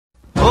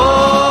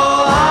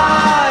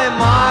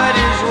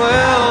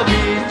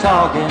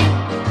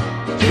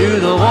to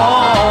the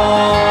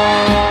wall.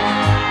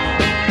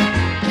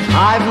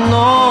 I've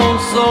known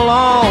so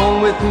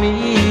long with me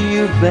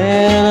you've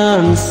been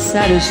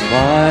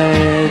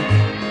unsatisfied,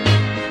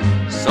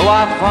 so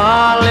I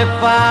finally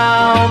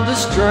found the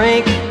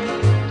strength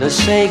to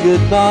say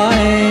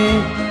goodbye.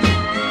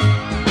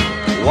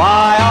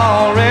 Why,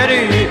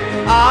 already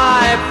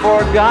I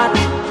forgot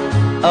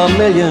a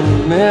million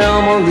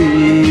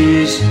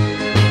memories,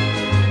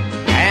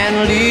 and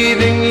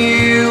leaving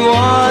you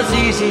was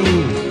easy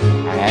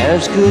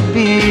as could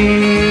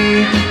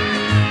be.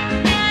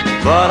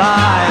 But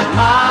I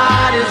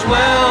might as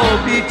well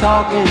be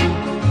talking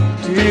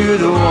to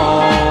the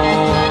wall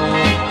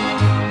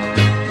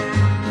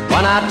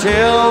when I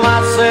tell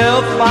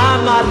myself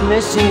I'm not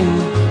missing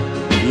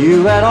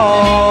you at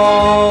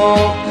all.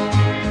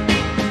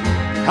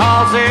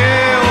 'Cause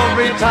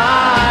every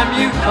time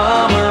you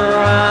come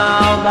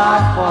around I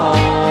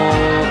fall,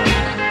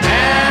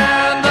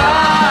 and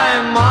I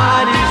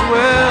might as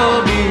well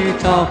be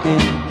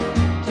talking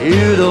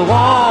to the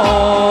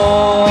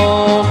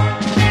wall.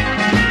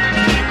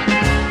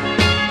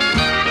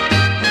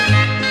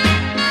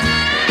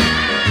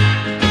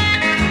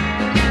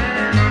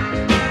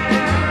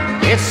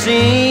 It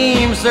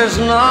seems there's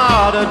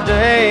not a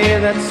day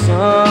that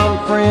some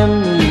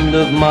friend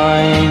of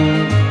mine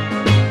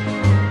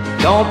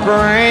don't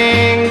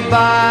bring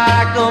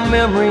back a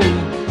memory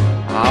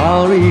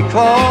I'll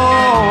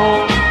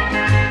recall.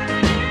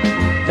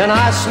 Then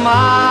I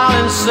smile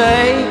and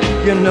say,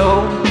 you know,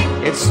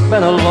 it's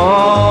been a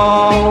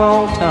long,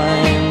 long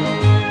time,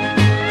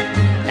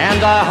 and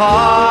I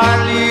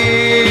hardly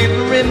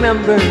even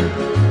remember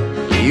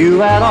you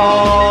at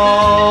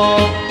all.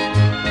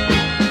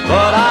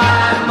 But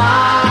I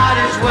might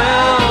as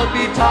well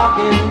be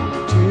talking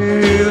to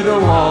the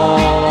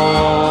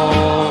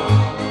wall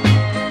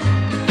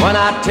when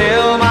I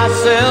tell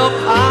myself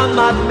I'm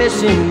not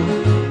missing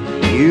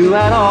you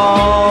at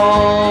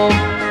all.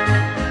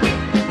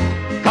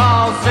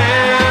 'Cause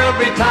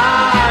every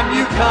time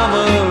you come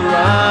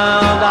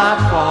around I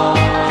fall,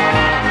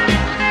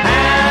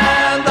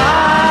 and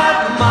I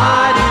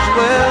might as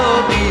well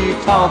be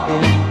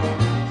talking